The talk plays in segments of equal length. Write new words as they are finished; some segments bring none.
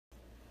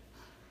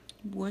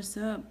What's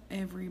up,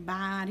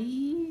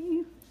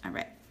 everybody? All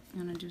right, I'm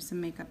gonna do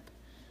some makeup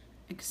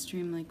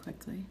extremely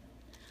quickly.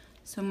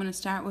 So I'm gonna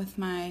start with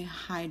my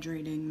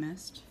hydrating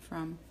mist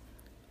from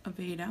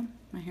Aveda.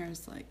 My hair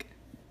is like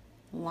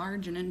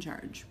large and in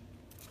charge.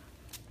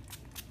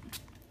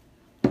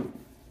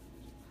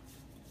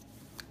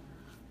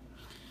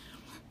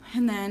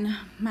 And then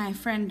my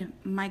friend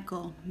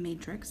Michael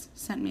Matrix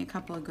sent me a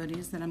couple of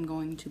goodies that I'm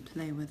going to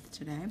play with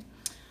today.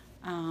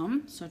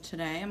 So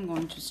today I'm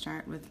going to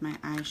start with my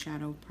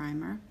eyeshadow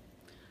primer,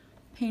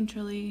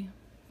 Painterly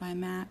by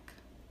MAC.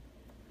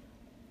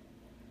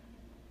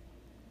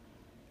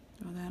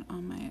 Throw that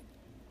on my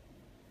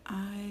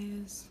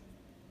eyes.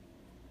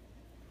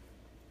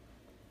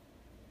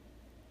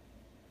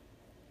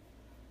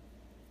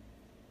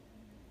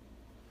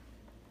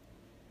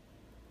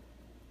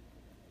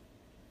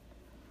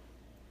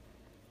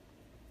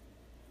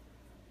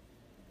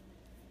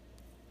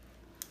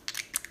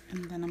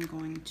 And then I'm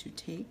going to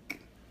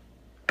take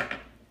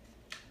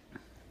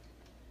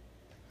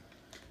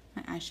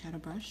my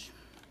eyeshadow brush.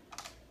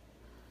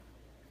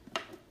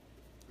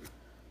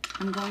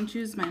 I'm going to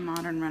use my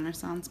Modern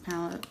Renaissance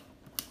palette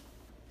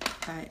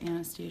by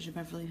Anastasia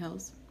Beverly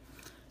Hills.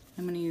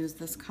 I'm going to use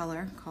this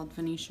color called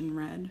Venetian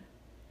Red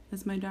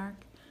as my dark,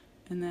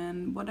 and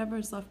then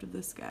whatever's left of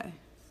this guy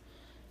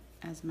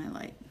as my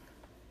light.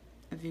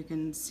 If you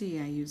can see,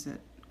 I use it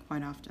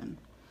quite often.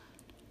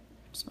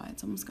 That's why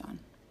it's almost gone.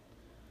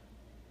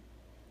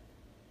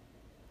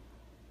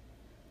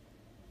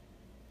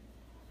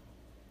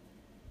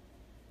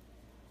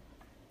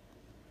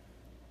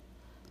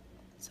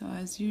 So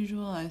as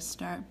usual, I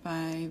start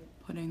by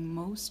putting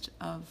most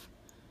of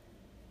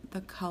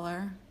the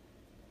color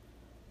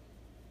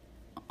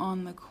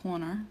on the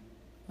corner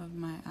of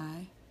my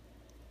eye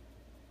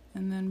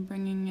and then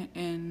bringing it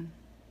in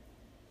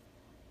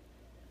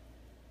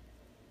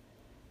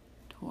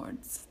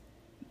towards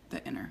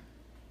the inner.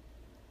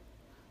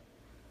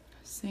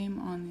 Same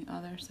on the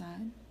other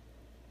side.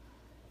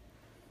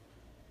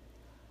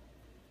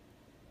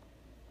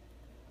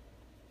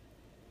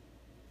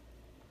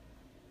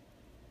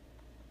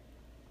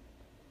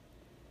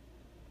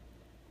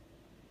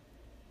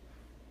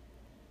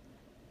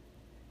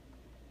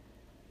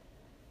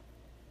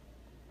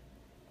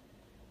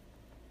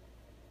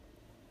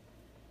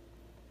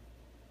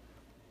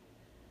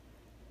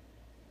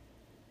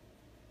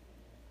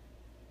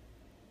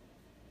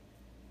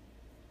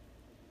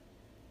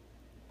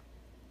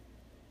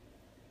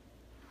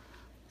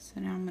 So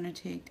now I'm going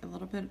to take a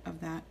little bit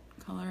of that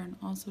color and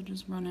also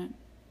just run it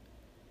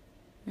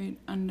right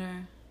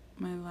under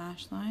my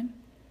lash line.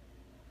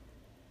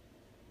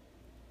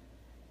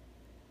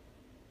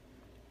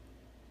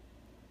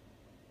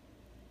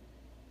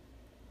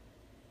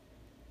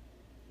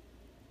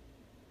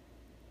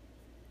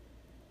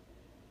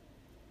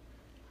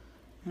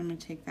 I'm going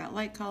to take that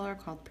light color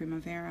called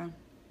Primavera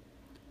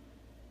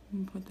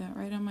and put that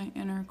right on my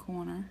inner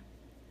corner.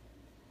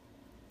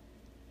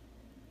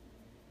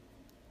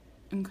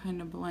 And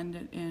kind of blend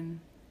it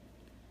in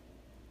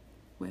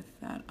with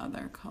that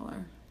other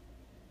color.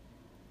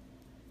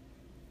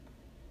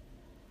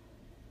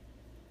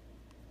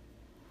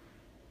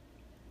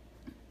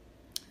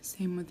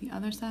 Same with the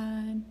other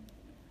side.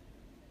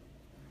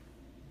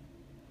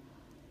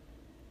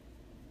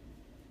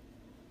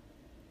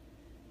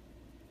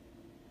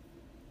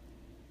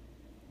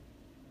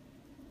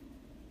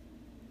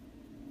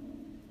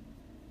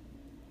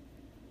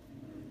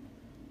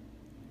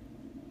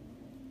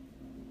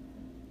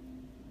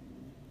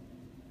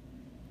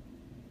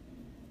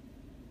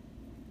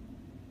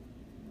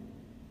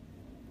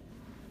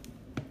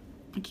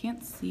 I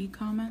can't see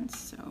comments,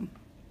 so I don't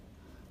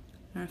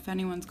know if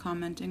anyone's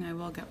commenting. I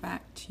will get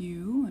back to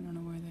you. I don't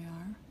know where they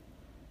are.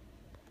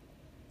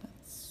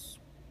 That's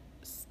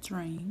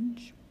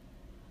strange.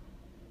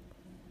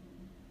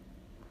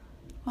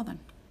 Well then,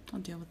 I'll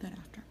deal with that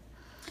after.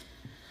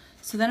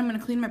 So then I'm going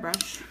to clean my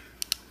brush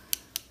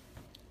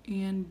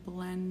and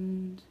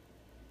blend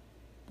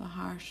the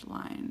harsh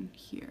line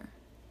here.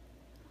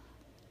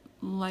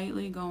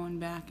 Lightly going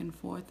back and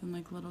forth in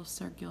like little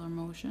circular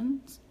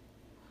motions.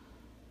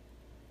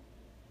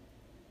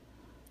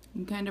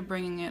 And kind of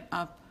bringing it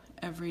up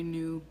every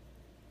new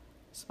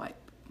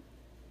swipe,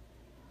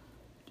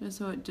 just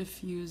so it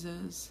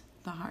diffuses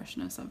the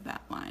harshness of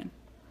that line.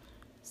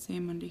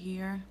 Same under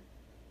here.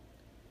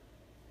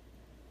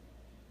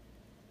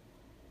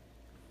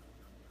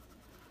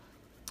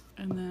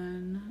 And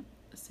then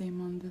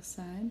same on this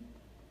side.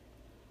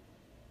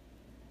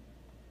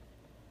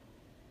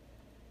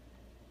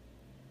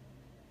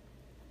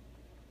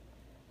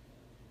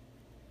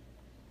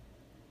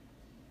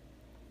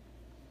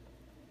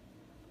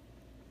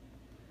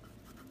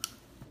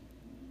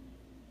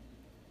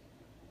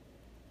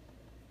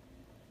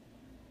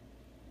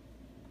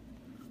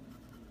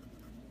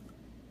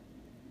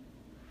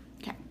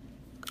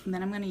 And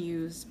then I'm going to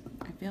use,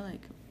 I feel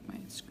like my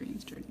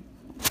screen's dirty.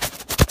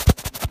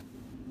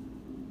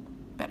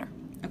 Better.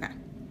 Okay.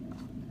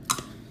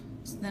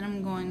 So then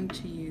I'm going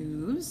to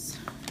use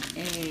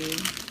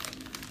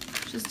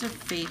just a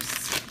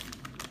face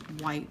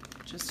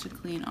wipe just to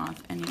clean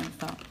off any of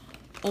the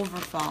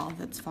overfall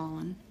that's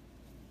fallen.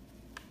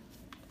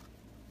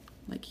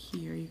 Like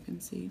here, you can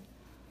see.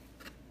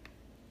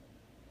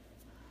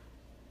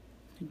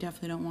 You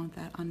definitely don't want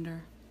that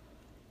under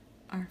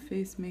our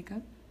face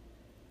makeup.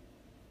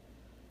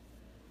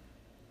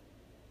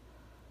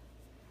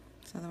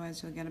 So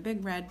otherwise you'll get a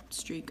big red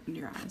streak under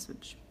your eyes,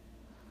 which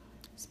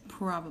is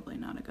probably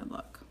not a good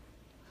look.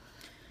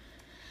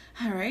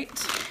 All right,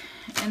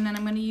 and then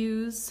I'm gonna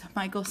use,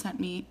 Michael sent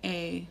me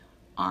a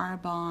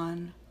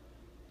Arbonne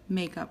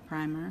makeup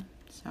primer.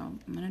 So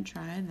I'm gonna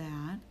try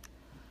that.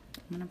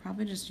 I'm gonna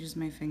probably just use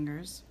my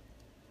fingers.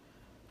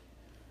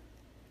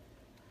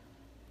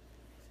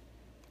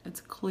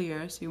 It's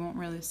clear, so you won't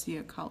really see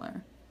a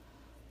color.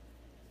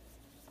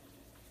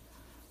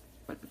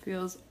 But it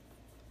feels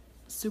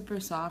super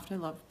soft. I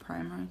love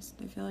primers.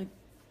 They feel like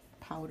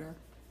powder.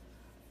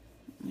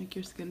 Make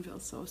your skin feel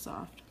so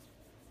soft.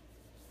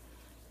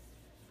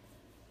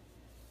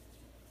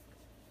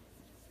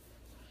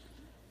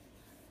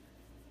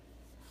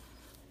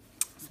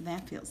 So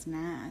that feels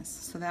nice.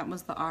 So that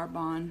was the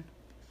Arbonne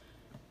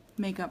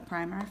makeup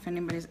primer. If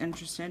anybody's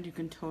interested, you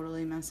can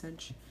totally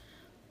message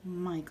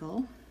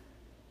Michael.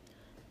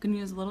 I'm gonna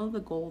use a little of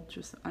the gold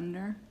just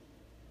under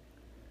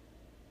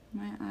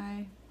my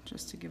eye,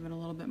 just to give it a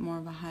little bit more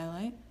of a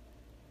highlight.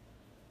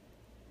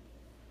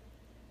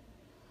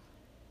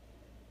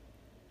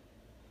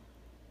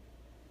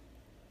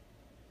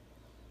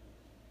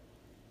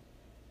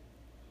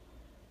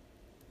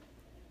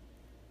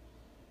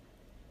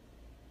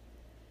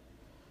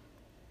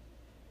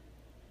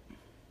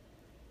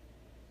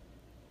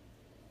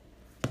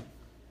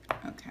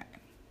 Okay,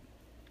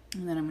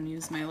 and then I'm going to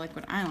use my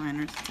liquid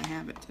eyeliner since I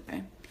have it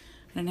today.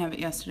 I didn't have it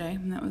yesterday,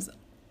 and that was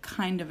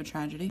kind of a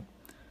tragedy.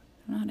 I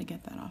don't know how to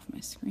get that off my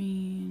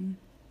screen.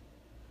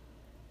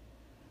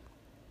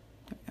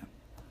 There we go.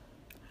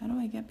 How do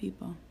I get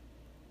people?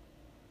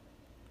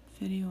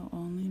 Video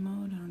only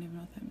mode? I don't even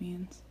know what that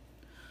means.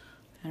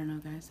 I don't know,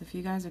 guys. If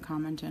you guys are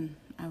commenting,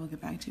 I will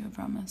get back to you, I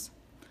promise.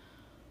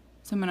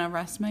 So I'm going to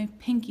rest my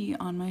pinky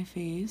on my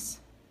face.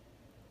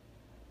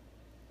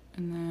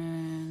 And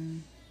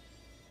then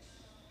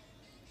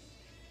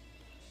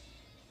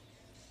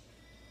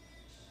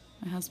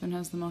my husband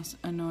has the most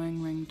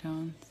annoying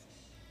ringtones.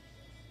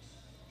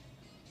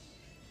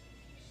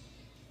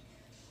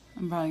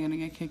 I'm probably going to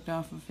get kicked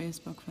off of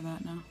Facebook for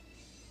that now.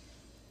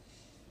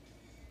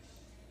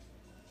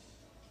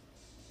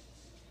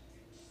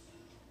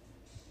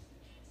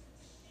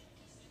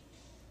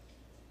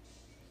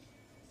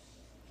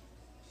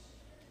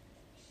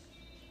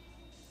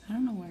 I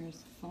don't know where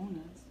his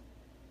phone is.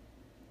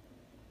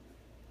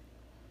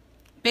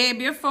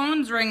 Babe, your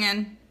phone's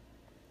ringing.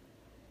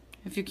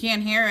 If you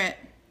can't hear it.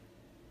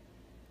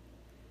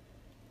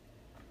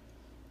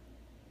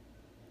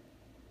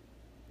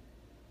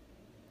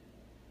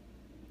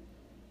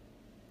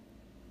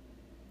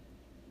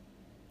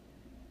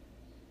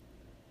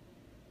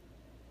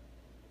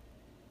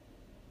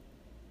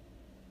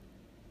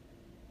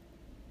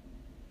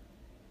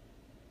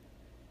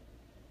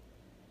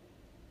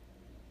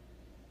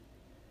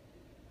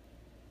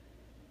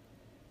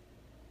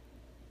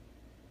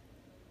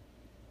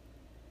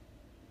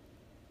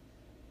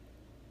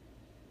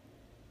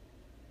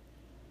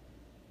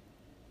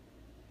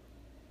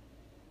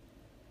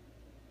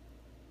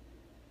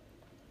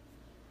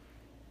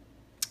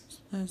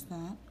 There's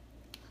that.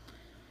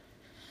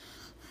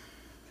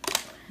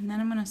 And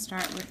then I'm going to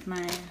start with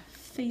my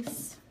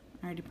face.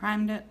 I already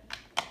primed it.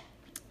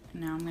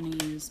 And now I'm going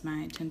to use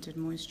my tinted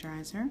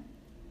moisturizer.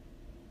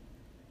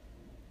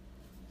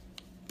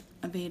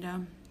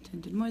 Aveda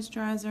tinted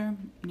moisturizer,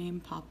 name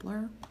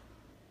Poplar.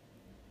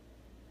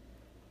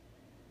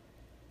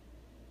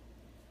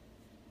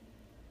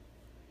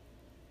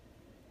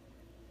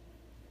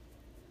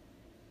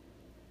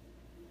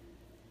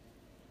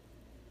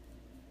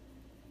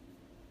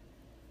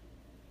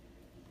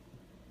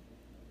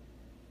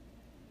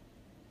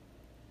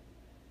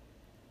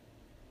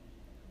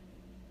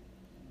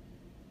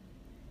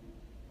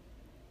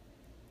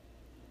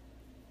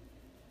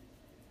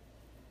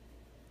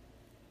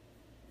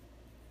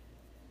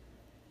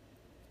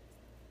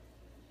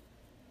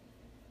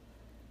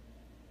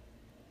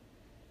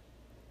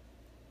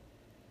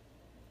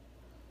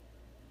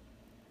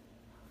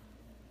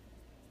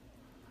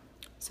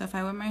 So if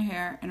I wear my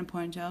hair in a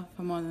ponytail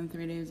for more than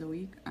 3 days a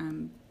week,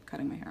 I'm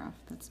cutting my hair off.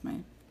 That's my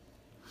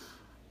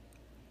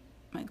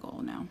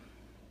goal now.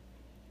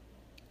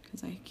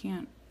 Because I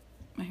can't,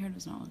 my hair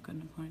does not look good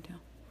in a ponytail.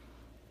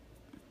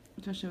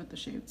 Especially with the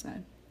shaved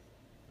side.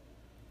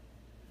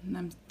 And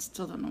I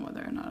still don't know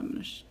whether or not I'm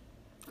going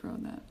to grow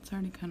that. It's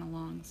already kind of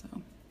long, so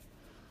I'm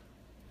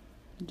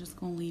just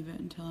going to leave it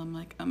until I'm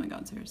like, oh my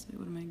god, seriously,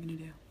 what am I going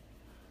to do?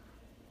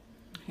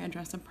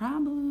 Hairdresser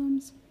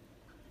problems.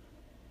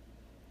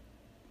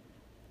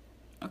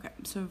 Okay,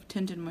 so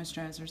tinted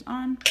moisturizer's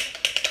on.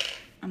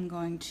 I'm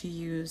going to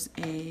use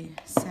a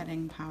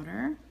setting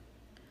powder.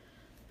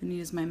 I'm going to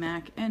use my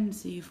MAC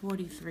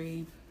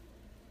NC43.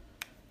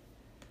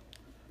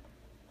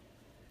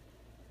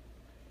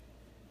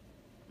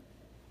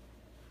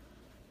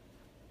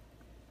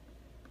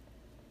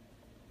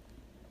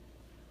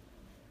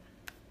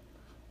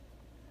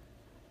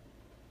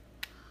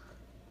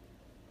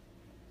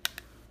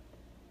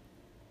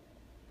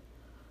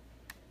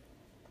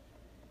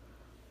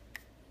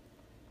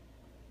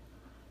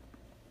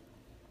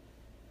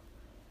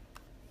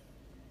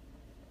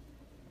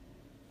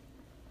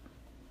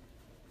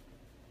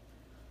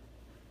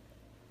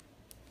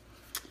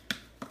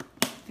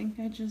 think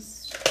I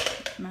just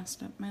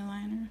messed up my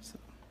liner, so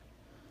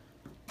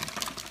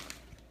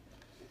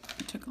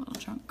I took a little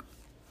chunk.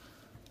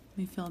 Let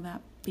me fill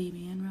that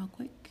baby in real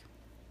quick.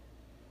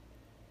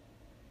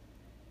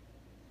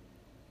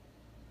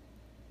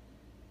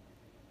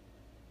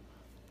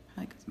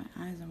 Probably because my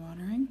eyes are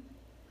watering.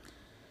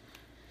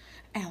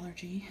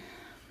 Allergy.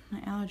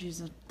 My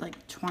allergies are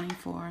like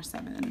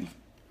 24/7.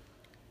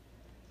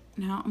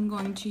 Now I'm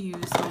going to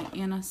use my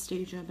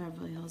Anastasia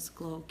Beverly Hills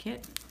Glow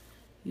Kit.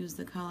 Use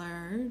the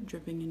color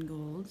Dripping in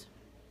Gold,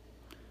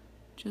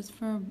 just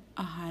for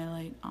a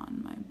highlight on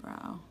my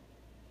brow.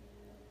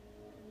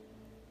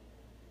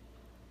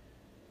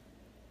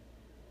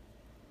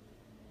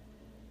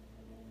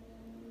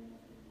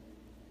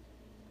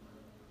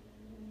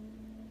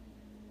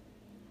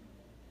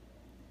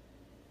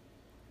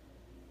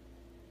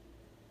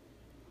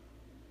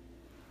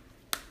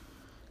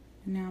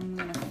 Now I'm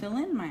going to fill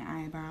in my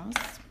eyebrows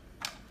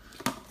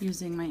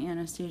using my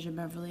Anastasia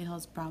Beverly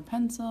Hills Brow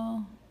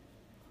Pencil.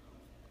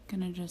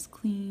 Gonna just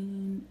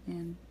clean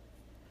and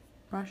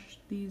brush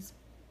these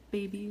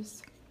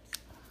babies.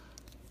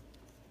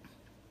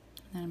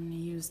 Then I'm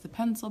gonna use the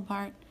pencil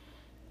part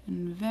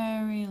and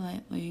very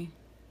lightly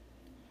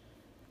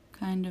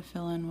kind of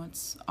fill in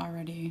what's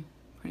already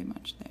pretty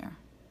much there.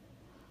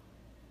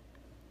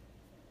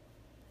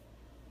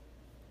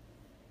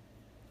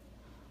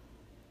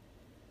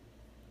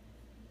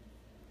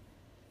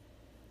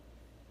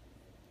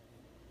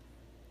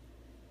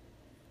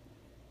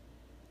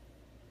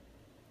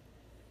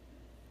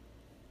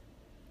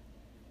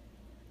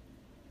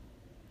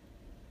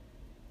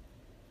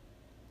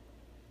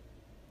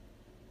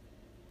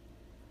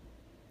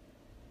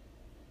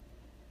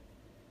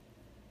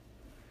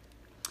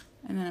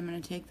 And then I'm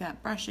going to take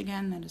that brush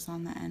again that is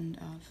on the end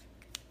of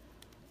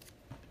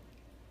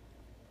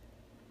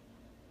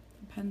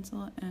the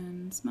pencil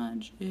and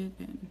smudge it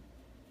in.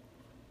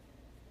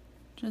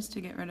 Just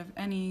to get rid of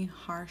any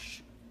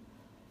harsh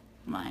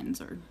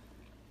lines, or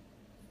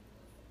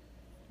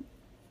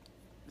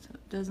so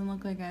it doesn't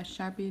look like I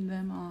Sharpied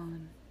them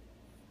on.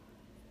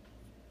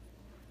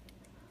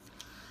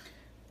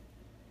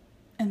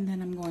 And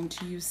then I'm going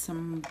to use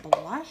some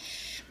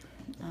blush.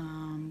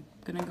 I'm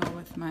going to go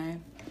with my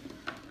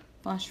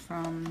blush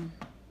from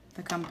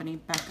the company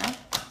Becca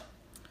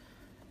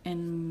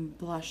in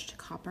Blushed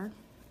Copper,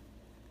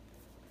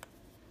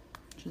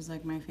 which is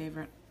like my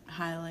favorite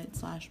highlight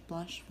slash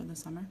blush for the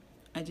summer.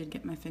 I did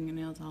get my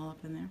fingernails all up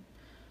in there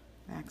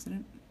by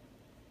accident.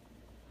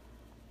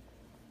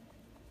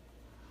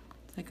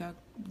 It's like a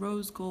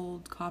rose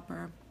gold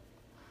copper,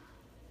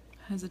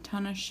 has a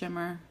ton of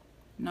shimmer,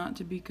 not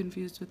to be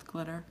confused with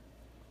glitter,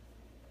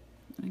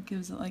 and it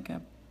gives it like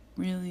a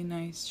really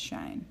nice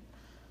shine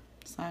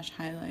slash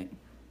highlight.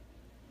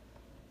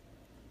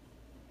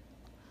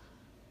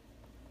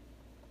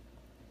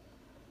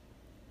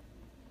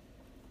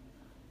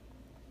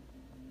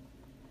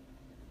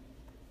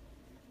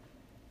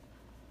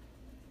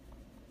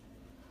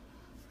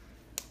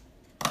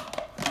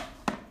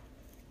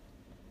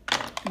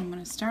 I'm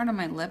going to start on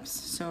my lips.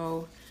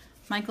 So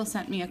Michael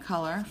sent me a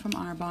color from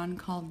Arbonne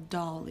called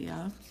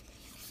Dahlia,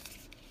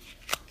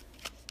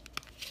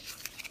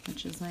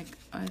 which is like,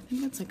 I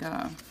think it's like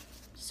a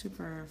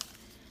super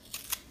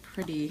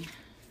pretty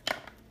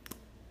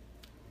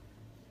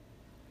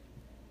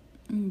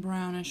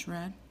brownish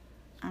red.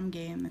 I'm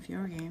game if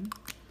you're game.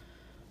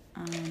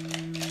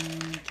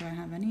 Do I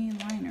have any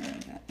liner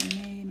that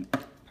may...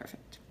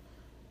 Perfect.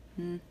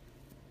 That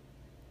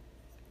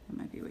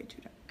might be way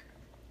too dark.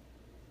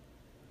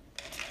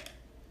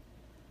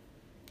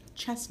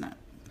 Chestnut.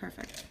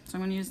 Perfect. So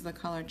I'm going to use the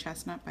color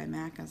Chestnut by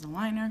MAC as a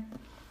liner.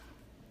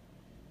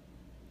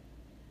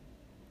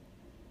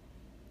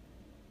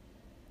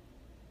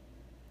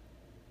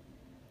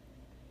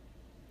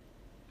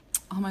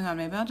 Oh my god,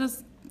 maybe I'll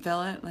just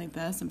fill it like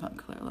this and put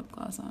clear lip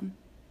gloss on.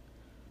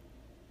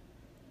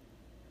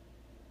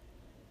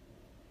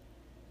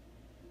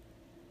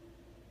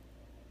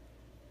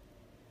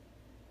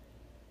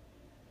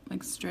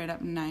 Like straight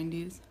up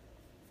 90s.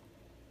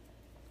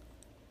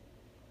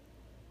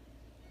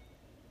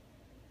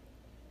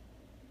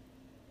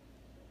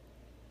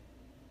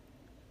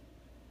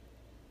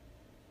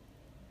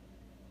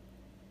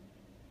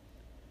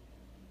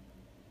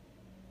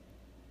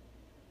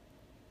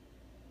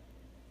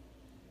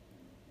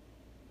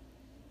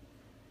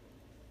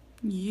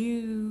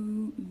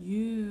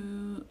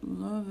 You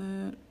love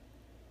it.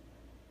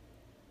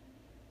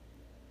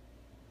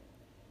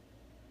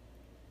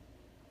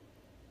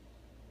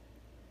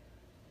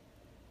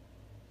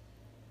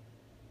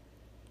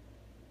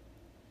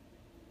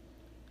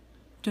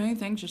 Don't you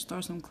think? Just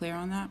throw some clear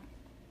on that.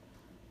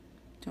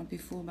 Don't be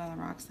fooled by the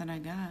rocks that I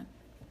got.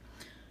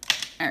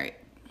 Alright.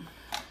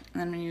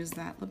 And I'm going to use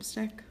that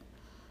lipstick.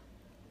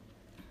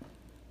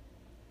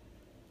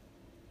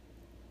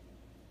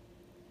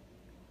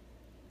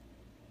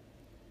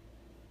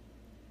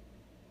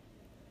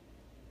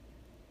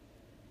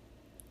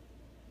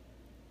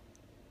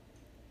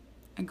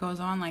 It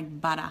goes on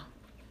like butter.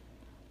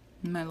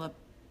 My lip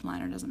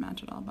liner doesn't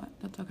match at all, but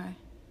that's okay.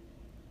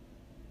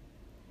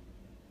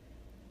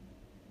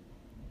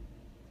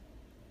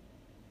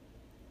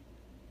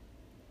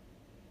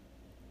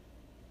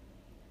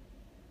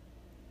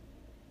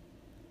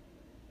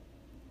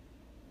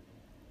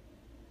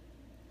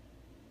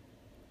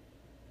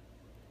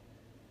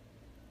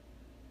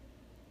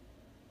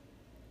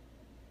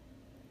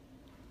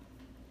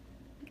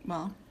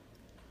 well,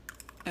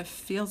 it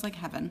feels like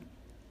heaven.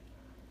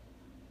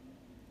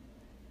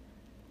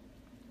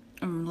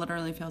 It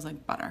literally feels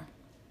like butter,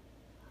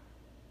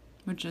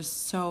 which is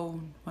so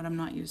what I'm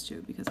not used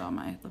to because all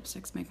my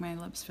lipsticks make my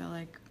lips feel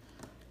like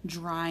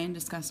dry and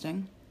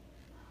disgusting.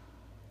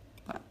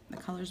 But the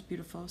color's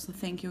beautiful, so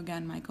thank you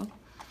again, Michael.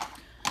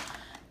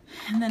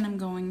 And then I'm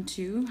going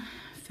to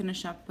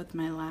finish up with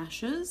my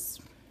lashes.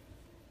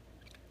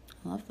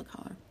 I love the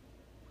color.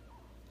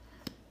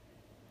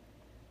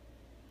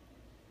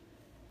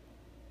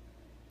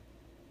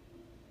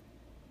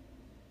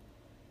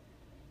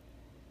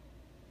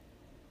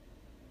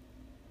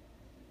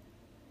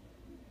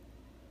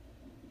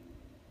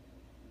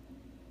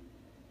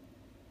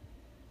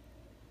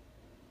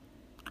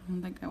 I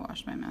don't think I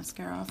washed my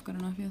mascara off good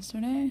enough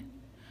yesterday.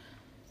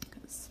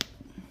 Because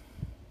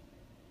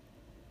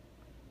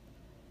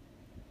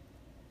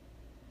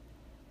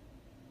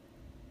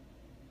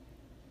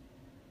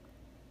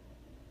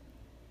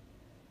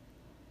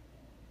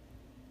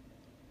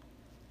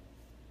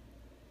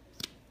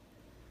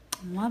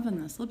I'm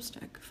loving this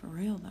lipstick, for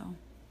real though.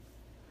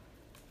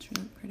 It's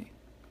really pretty.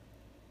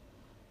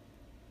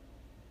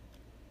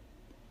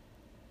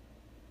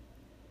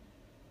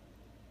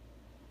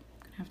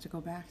 Gonna have to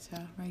go back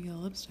to regular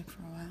lipstick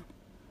for a while.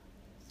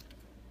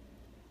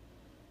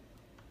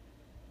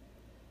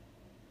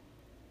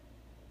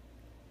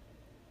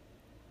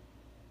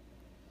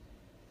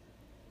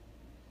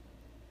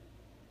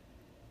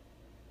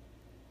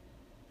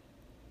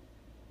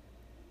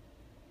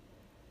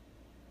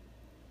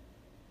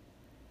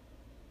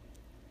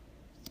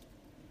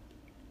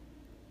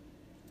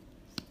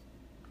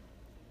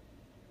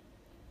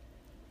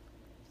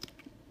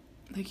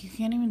 Like, you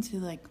can't even see,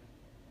 like,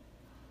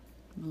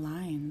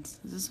 lines.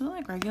 Is this what,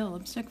 like, regular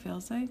lipstick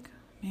feels like?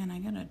 Man, I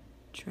gotta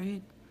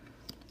trade.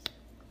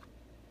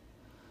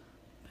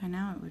 By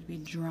now it would be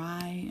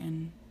dry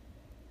and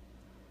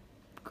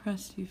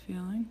crusty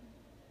feeling.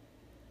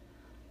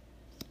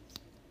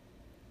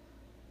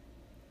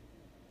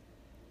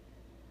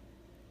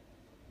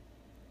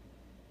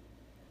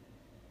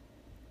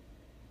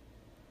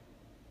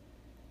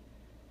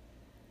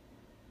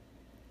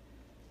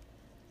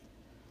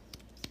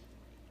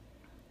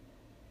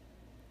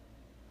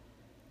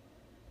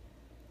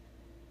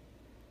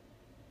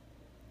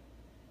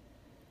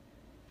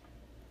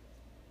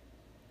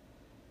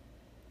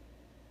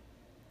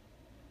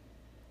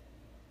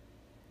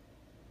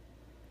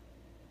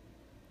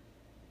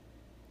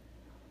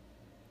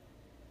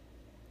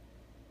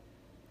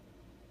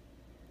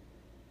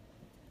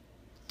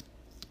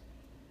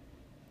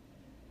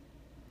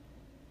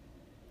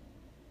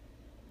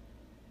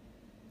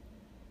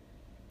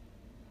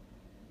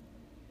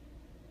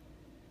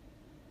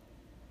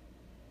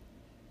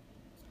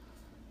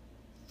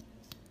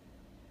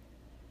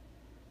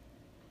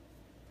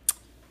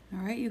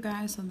 All right, you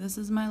guys, so this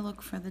is my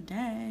look for the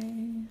day.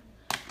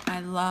 I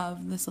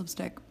love this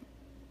lipstick.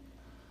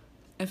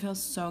 It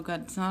feels so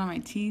good. It's not on my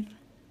teeth.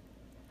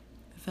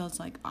 It feels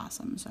like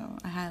awesome, so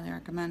I highly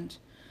recommend.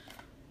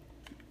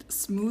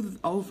 Smooth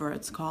Over,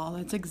 it's called.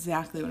 It's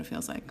exactly what it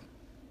feels like.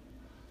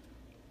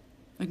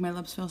 Like, my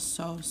lips feel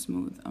so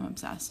smooth. I'm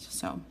obsessed.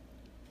 So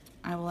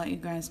I will let you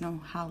guys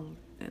know how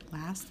it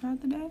lasts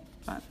throughout the day.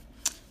 But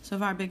so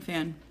far, big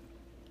fan.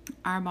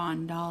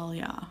 Arbonne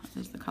Dahlia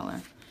is the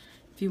color.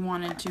 If you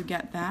wanted to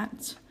get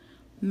that,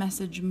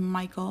 message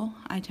Michael.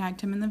 I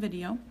tagged him in the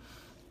video.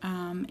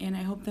 And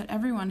I hope that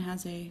everyone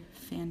has a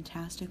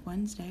fantastic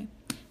Wednesday.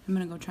 I'm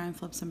going to go try and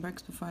flip some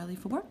bricks before I leave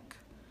for work.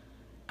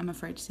 I'm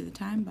afraid to see the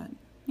time, but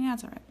yeah,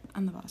 it's all right.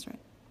 I'm the boss, right?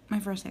 My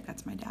first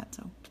haircut's my dad,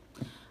 so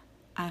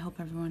I hope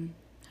everyone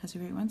has a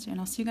great Wednesday, and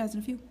I'll see you guys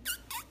in a few.